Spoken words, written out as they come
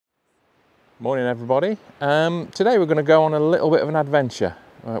Morning everybody. Today we're going to go on a little bit of an adventure.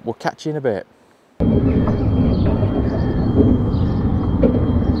 We'll catch you in a bit.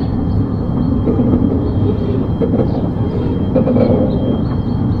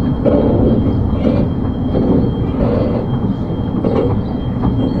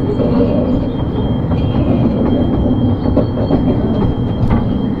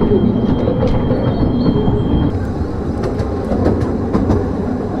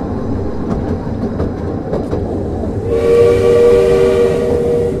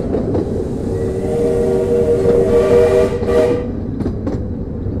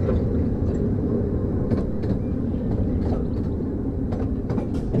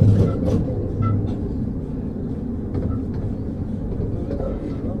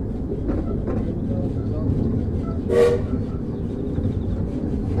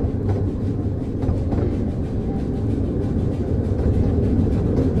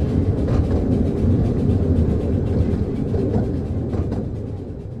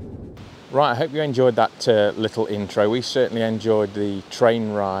 Right, I hope you enjoyed that little intro. We certainly enjoyed the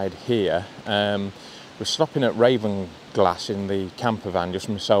train ride here. We're stopping at Ravenglass in the camper van, just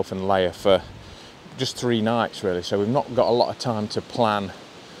myself and Leia, for just 3 nights really, so we've not got a lot of time to plan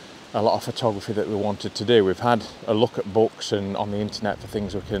a lot of photography that we wanted to do. We've had a look at books and on the internet for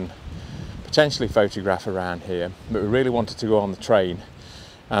things we can potentially photograph around here, but we really wanted to go on the train,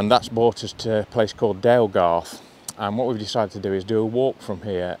 and that's brought us to a place called Dalegarth. And what we've decided to do is do a walk from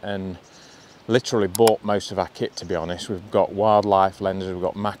here, and literally bought most of our kit, to be honest. We've got wildlife lenses, we've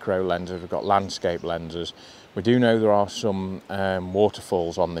got macro lenses, we've got landscape lenses. We do know there are some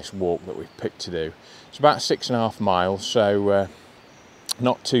waterfalls on this walk that we've picked to do. It's about 6.5 miles, so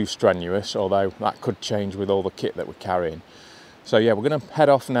not too strenuous, although that could change with all the kit that we're carrying. So yeah, we're going to head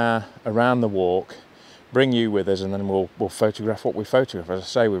off now around the walk, bring you with us, and then we'll photograph what we photograph. As I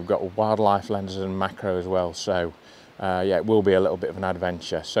say, we've got wildlife lenses and macro as well, so yeah, it will be a little bit of an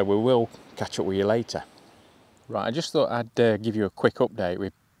adventure. So we will catch up with you later. Right, I just thought I'd give you a quick update.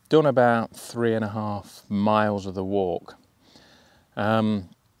 We've done about 3.5 miles of the walk, and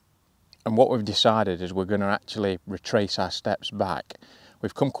what we've decided is we're going to actually retrace our steps back.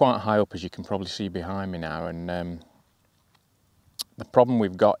 We've come quite high up, as you can probably see behind me now, and the problem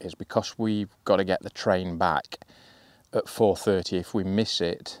we've got is because we've got to get the train back at 4:30. If we miss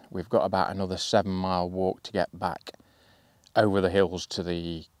it, we've got about another 7-mile walk to get back over the hills to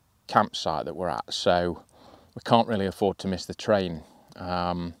the campsite that we're at, so we can't really afford to miss the train.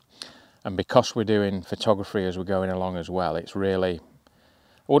 And because we're doing photography as we're going along as well, it's really,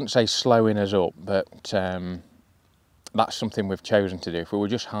 I wouldn't say slowing us up, but that's something we've chosen to do. If we were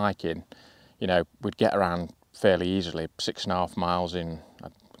just hiking, you know, we'd get around fairly easily. 6.5 miles in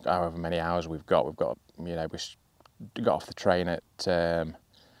however many hours we've got, you know, we got off the train at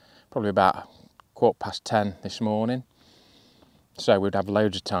probably about 10:15 this morning. So we'd have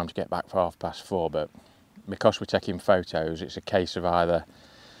loads of time to get back for 4:30, but because we're taking photos, it's a case of either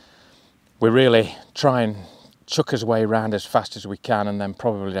we really try and chuck us way around as fast as we can and then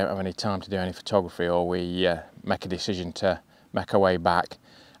probably don't have any time to do any photography, or we make a decision to make our way back,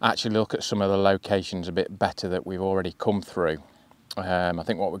 actually look at some of the locations a bit better that we've already come through. I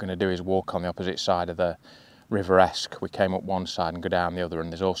think what we're going to do is walk on the opposite side of the River Esk. We came up one side and go down the other, and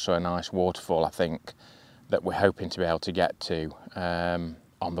there's also a nice waterfall, I think, that we're hoping to be able to get to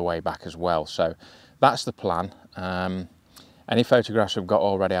on the way back as well. So that's the plan. Any photographs we've got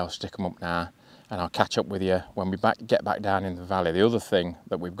already, I'll stick them up now, and I'll catch up with you when we get back down in the valley. The other thing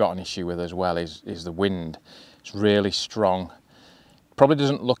that we've got an issue with as well is the wind. It's really strong. Probably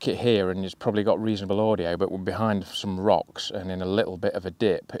doesn't look it here, and it's probably got reasonable audio, but we're behind some rocks and in a little bit of a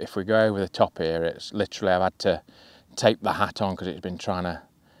dip. If we go over the top here, it's literally, I've had to tape the hat on because it's been trying to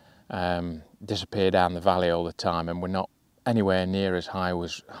disappear down the valley all the time, and we're not anywhere near as high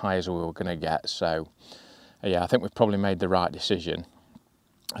as we were going to get. So yeah, I think we've probably made the right decision,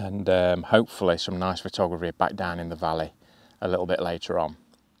 and hopefully some nice photography back down in the valley a little bit later on.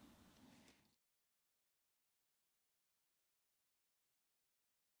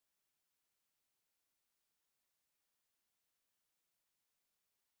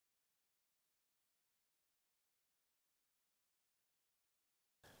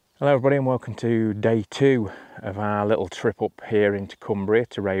 Hello everybody, and welcome to day 2 of our little trip up here into Cumbria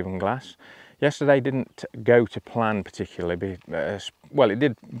to Ravenglass. Yesterday didn't go to plan particularly, well, it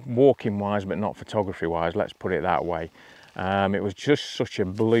did walking wise but not photography wise, let's put it that way. It was just such a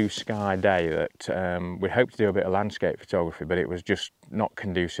blue sky day that we hoped to do a bit of landscape photography, but it was just not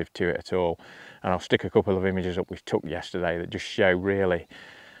conducive to it at all. And I'll stick a couple of images up we took yesterday that just show really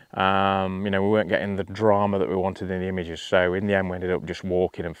You know, we weren't getting the drama that we wanted in the images, so in the end we ended up just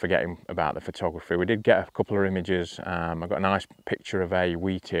walking and forgetting about the photography. We did get a couple of images. I got a nice picture of a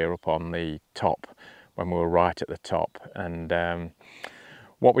wheat ear up on the top when we were right at the top, and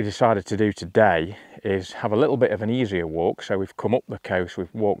what we decided to do today is have a little bit of an easier walk. So we've come up the coast,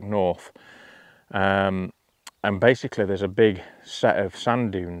 we've walked north, and basically there's a big set of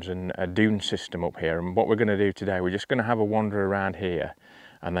sand dunes and a dune system up here, and what we're going to do today, we're just going to have a wander around here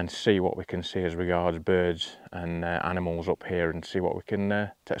and then see what we can see as regards birds and animals up here, and see what we can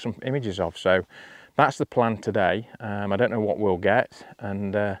take some images of. So that's the plan today. I don't know what we'll get,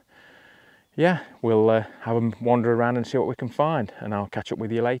 and yeah, we'll have a wander around and see what we can find, and I'll catch up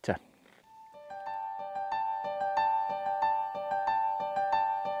with you later.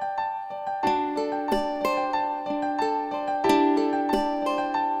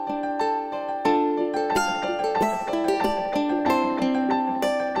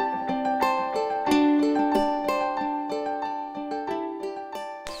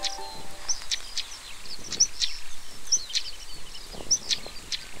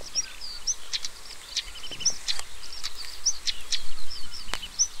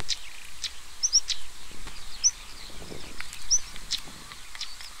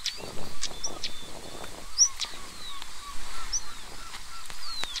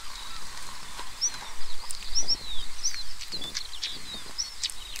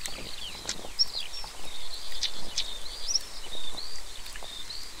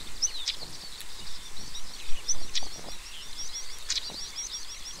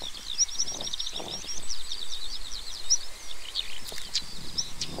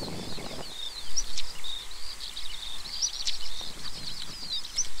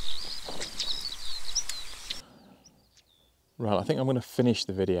 Right, I think I'm going to finish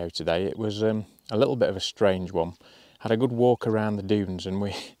the video today. It was a little bit of a strange one. Had a good walk around the dunes, and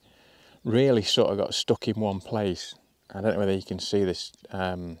we really sort of got stuck in one place. I don't know whether you can see this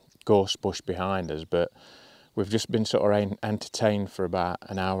gorse bush behind us, but we've just been sort of entertained for about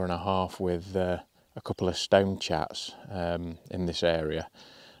an hour and a half with a couple of stone chats in this area.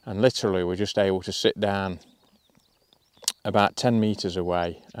 And literally we're just able to sit down about 10 metres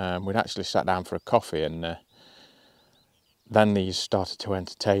away. We'd actually sat down for a coffee, and then these started to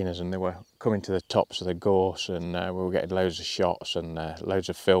entertain us, and they were coming to the tops of the gorse, and we were getting loads of shots and loads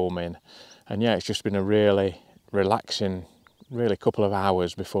of filming. And yeah, it's just been a really relaxing, really couple of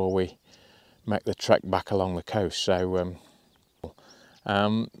hours before we make the trek back along the coast. So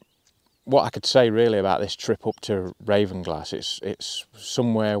what I could say really about this trip up to Ravenglass, it's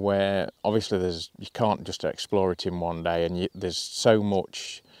somewhere where obviously you can't just explore it in one day, and there's so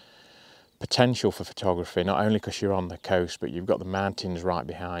much potential for photography, not only because you're on the coast, but you've got the mountains right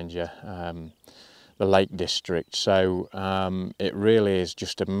behind you, the Lake District. So it really is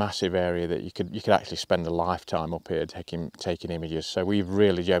just a massive area that you could actually spend a lifetime up here taking images. So we've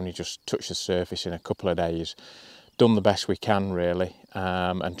really only just touched the surface in a couple of days, done the best we can really,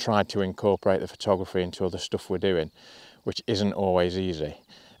 and tried to incorporate the photography into other stuff we're doing, which isn't always easy.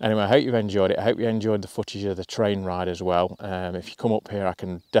 Anyway, I hope you've enjoyed it. I hope you enjoyed the footage of the train ride as well. If you come up here, I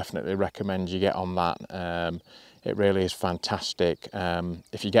can definitely recommend you get on that. It really is fantastic.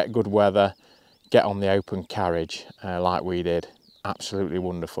 If you get good weather, get on the open carriage like we did. Absolutely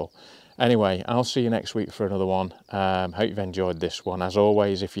wonderful. Anyway, I'll see you next week for another one. Hope you've enjoyed this one. As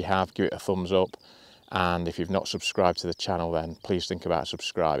always, if you have, give it a thumbs up. And if you've not subscribed to the channel, then please think about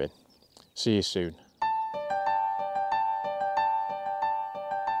subscribing. See you soon.